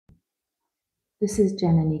This is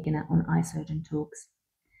Jen and Egan on Eyesurgeontalks,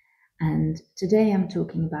 and today I'm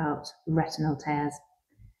talking about retinal tears.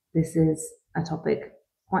 This is a topic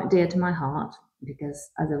quite dear to my heart because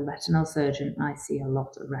as a retinal surgeon, I see a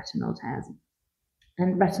lot of retinal tears.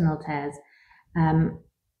 And retinal tears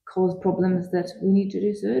cause problems that we need to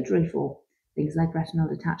do surgery for, things like retinal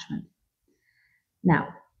detachment. Now,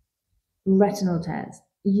 retinal tears.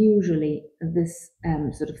 Usually this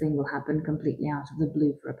sort of thing will happen completely out of the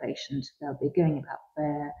blue for a patient. They'll be going about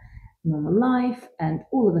their normal life and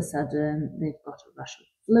all of a sudden they've got a rush of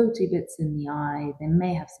floaty bits in the eye. They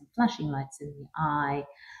may have some flashing lights in the eye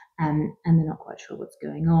and they're not quite sure what's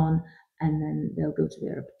going on. And then they'll go to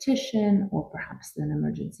their optician or perhaps an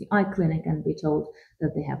emergency eye clinic and be told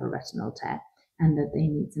that they have a retinal tear and that they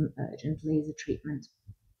need some urgent laser treatment.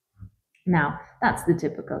 Now, that's the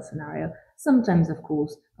typical scenario. Sometimes, of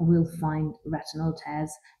course, we'll find retinal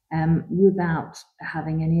tears without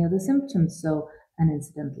having any other symptoms. So an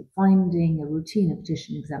incidental finding, a routine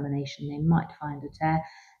optician examination, they might find a tear.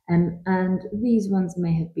 And these ones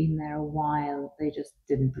may have been there a while. They just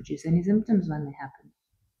didn't produce any symptoms when they happened.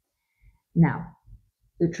 Now,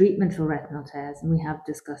 the treatment for retinal tears, and we have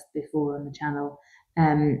discussed before on the channel,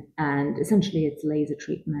 and essentially it's laser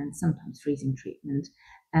treatment, sometimes freezing treatment.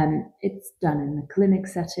 It's done in the clinic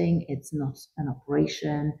setting, it's not an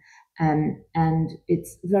operation, and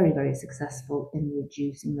it's very, very successful in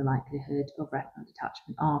reducing the likelihood of retinal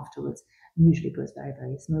detachment afterwards, and usually goes very,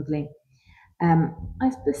 very smoothly. I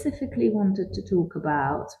specifically wanted to talk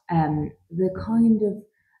about the kind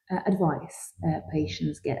of advice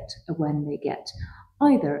patients get when they get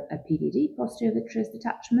either a PVD, posterior vitreous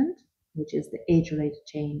detachment, which is the age-related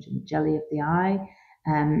change in the jelly of the eye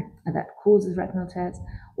that causes retinal tears,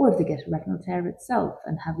 or if they get a retinal tear itself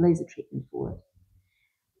and have laser treatment for it.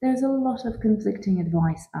 There's a lot of conflicting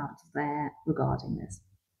advice out there regarding this.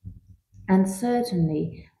 And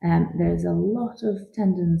certainly there's a lot of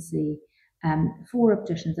tendency for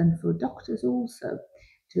opticians and for doctors also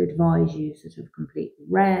to advise you sort of complete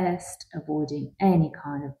rest, avoiding any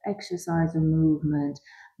kind of exercise or movement,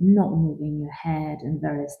 not moving your head and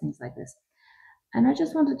various things like this. And I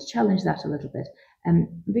just wanted to challenge that a little bit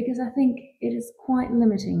because I think it is quite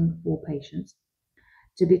limiting for patients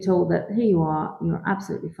to be told that here you are, you're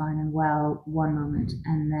absolutely fine and well one moment,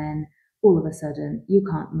 and then all of a sudden you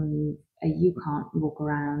can't move, you can't walk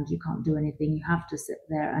around, you can't do anything, you have to sit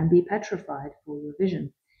there and be petrified for your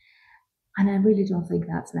vision. And I really don't think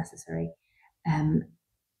that's necessary.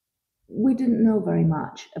 We didn't know very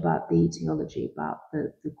much about the etiology, about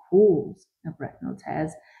the cause of retinal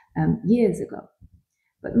tears years ago.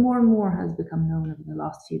 But more and more has become known over the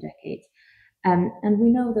last few decades. And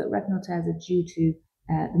we know that retinal tears are due to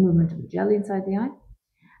the movement of the jelly inside the eye.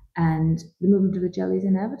 And the movement of the jelly is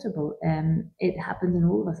inevitable. It happens in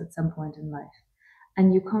all of us at some point in life.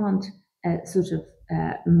 And you can't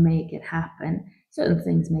make it happen. Certain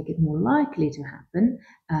things make it more likely to happen.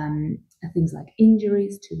 Things like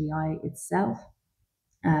injuries to the eye itself.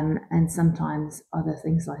 And sometimes other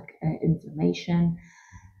things like inflammation.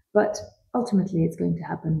 But ultimately, it's going to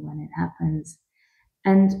happen when it happens.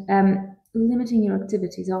 And limiting your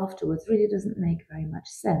activities afterwards really doesn't make very much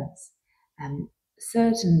sense.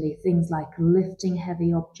 Certainly, things like lifting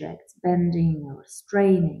heavy objects, bending or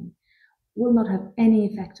straining will not have any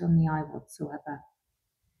effect on the eye whatsoever.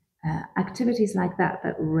 Activities like that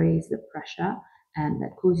raise the pressure and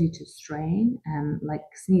that cause you to strain, like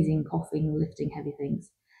sneezing, coughing, lifting heavy things,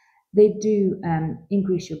 they do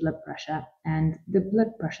increase your blood pressure, and the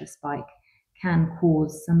blood pressure spike can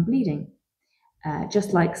cause some bleeding.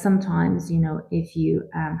 Just like sometimes, if you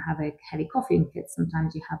have a heavy coughing fit,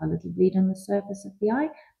 sometimes you have a little bleed on the surface of the eye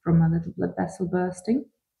from a little blood vessel bursting.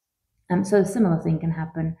 So a similar thing can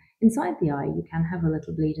happen inside the eye. You can have a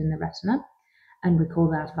little bleed in the retina, and we call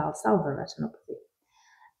that valsalva retinopathy.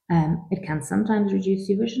 It can sometimes reduce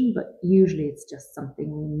your vision, but usually it's just something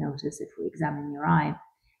we notice if we examine your eye,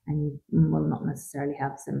 and you will not necessarily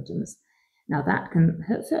have symptoms. Now that can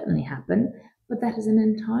certainly happen, but that is an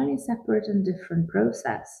entirely separate and different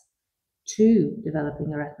process to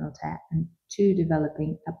developing a retinal tear and to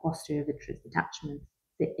developing a posterior vitreous detachment,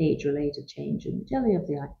 the age-related change in the jelly of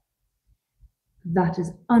the eye. That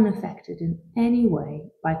is unaffected in any way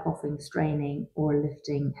by coughing, straining, or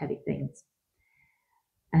lifting heavy things.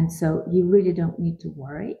 And so you really don't need to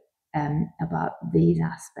worry about these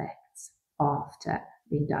aspects after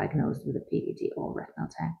being diagnosed with a PVD or retinal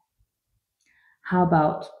tear. How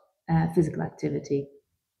about physical activity?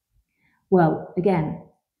 Well, again,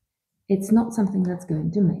 it's not something that's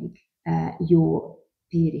going to make your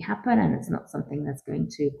PVD happen, and it's not something that's going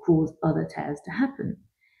to cause other tears to happen.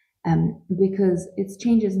 because it's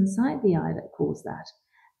changes inside the eye that cause that.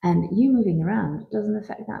 And you moving around doesn't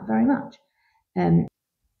affect that very much.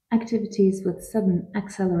 Activities with sudden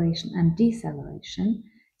acceleration and deceleration,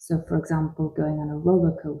 so for example, going on a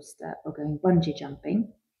roller coaster or going bungee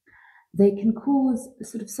jumping, they can cause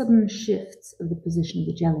sort of sudden shifts of the position of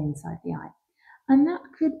the jelly inside the eye. And that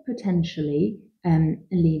could potentially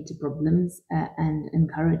lead to problems and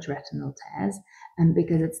encourage retinal tears,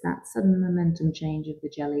 because it's that sudden momentum change of the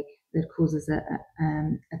jelly that causes a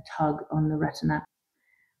tug on the retina.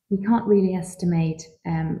 We can't really estimate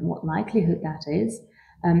what likelihood that is,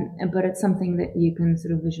 but it's something that you can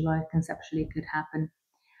sort of visualize conceptually could happen.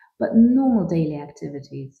 But normal daily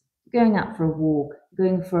activities, going out for a walk,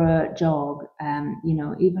 going for a jog,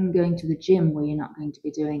 even going to the gym where you're not going to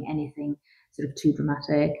be doing anything sort of too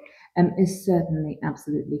dramatic, is certainly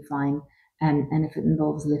absolutely fine. And if it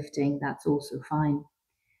involves lifting, that's also fine.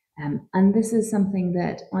 And this is something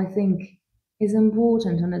that I think is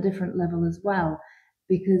important on a different level as well,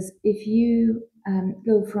 because if you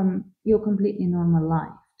go from your completely normal life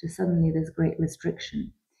to suddenly there's great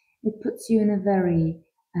restriction, it puts you in a very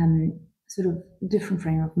sort of different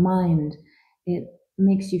frame of mind. It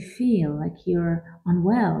makes you feel like you're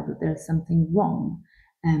unwell, that there's something wrong.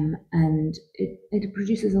 And it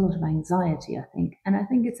produces a lot of anxiety, I think. And I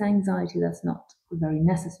think it's anxiety that's not very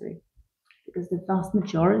necessary, because the vast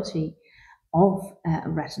majority of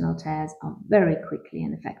retinal tears are very quickly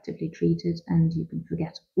and effectively treated, and you can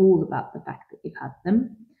forget all about the fact that you've had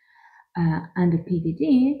them. And a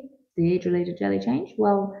PVD, the age-related jelly change,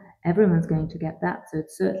 well, everyone's going to get that, so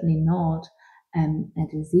it's certainly not a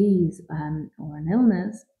disease or an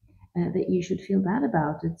illness that you should feel bad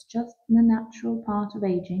about. It's just the natural part of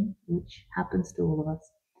aging, which happens to all of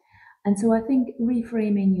us. And so I think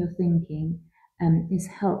reframing your thinking is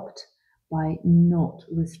helped by not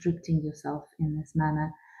restricting yourself in this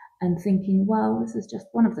manner and thinking, well, this is just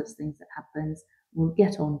one of those things that happens. We'll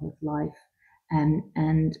get on with life,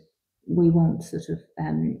 and we won't sort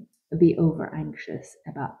of be over anxious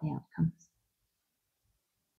about the outcomes.